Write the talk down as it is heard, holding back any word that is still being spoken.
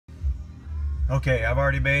Okay, I've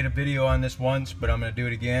already made a video on this once, but I'm going to do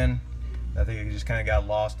it again. I think it just kind of got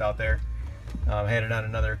lost out there. I had it on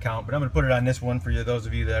another account, but I'm going to put it on this one for you, those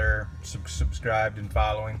of you that are subscribed and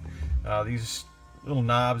following. These little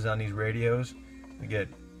knobs on these radios,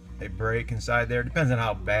 they break inside there. Depends on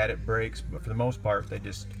how bad it breaks, but for the most part, they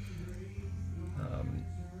just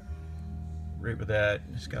right with that.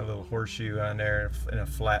 It's got a little horseshoe on there in a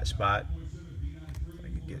flat spot. If I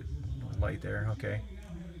can get light there. Okay.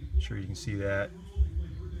 Sure you can see that.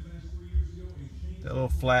 That little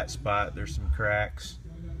flat spot, there's some cracks.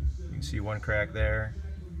 You can see one crack there.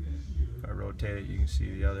 If I rotate it, you can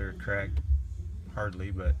see the other crack.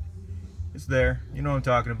 Hardly, but it's there. You know what I'm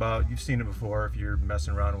talking about. You've seen it before if you're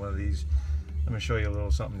messing around with one of these. I'm going to show you a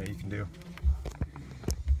little something that you can do.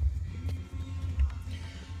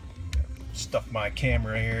 Stuff my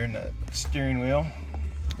camera here in the steering wheel.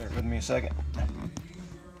 Bear with me a second.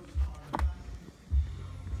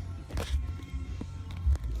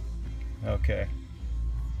 Okay.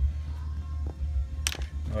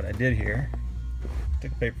 What I did here,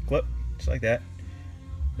 took a paper clip, just like that,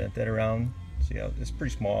 bent that around. See how it's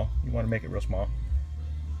pretty small. You want to make it real small,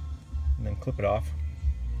 and then clip it off.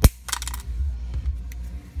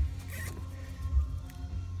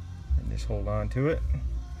 And just hold on to it.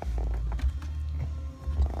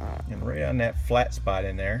 And right on that flat spot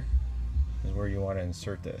in there is where you want to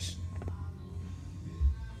insert this.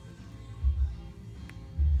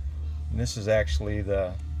 And this is actually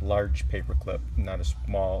the large paper clip, not a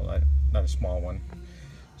small one.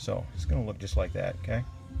 So it's going to look just like that, okay?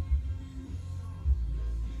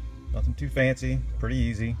 Nothing too fancy, pretty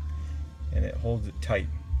easy, and it holds it tight.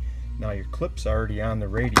 Now your clip's already on the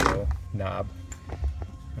radio knob,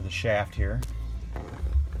 or the shaft here.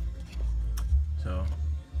 So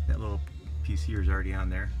that little piece here is already on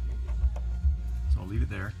there. So I'll leave it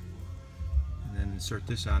there, and then insert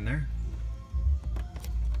this on there.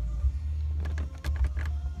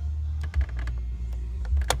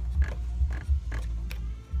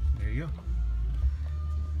 There you go.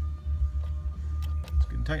 It's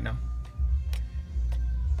good and tight now.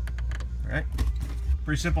 Alright,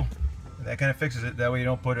 pretty simple. That kind of fixes it. That way you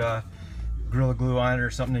don't put Gorilla Glue on it or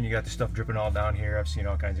something and you got the stuff dripping all down here. I've seen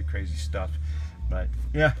all kinds of crazy stuff. But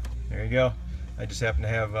yeah, there you go. I just happen to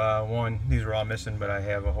have one. These are all missing, but I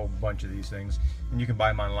have a whole bunch of these things. And you can buy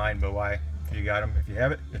them online, but why? If you got them, if you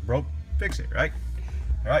have it, it's broke, fix it, right?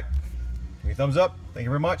 Alright. Give me a thumbs up. Thank you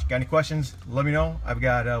very much. Got any questions? Let me know. I've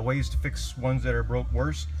got ways to fix ones that are broke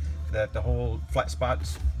worse, that the whole flat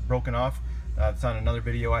spot's broken off. It's on another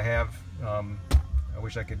video I have. I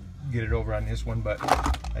wish I could get it over on this one, but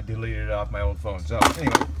I deleted it off my old phone. So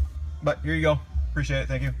anyway, but here you go. Appreciate it.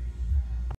 Thank you.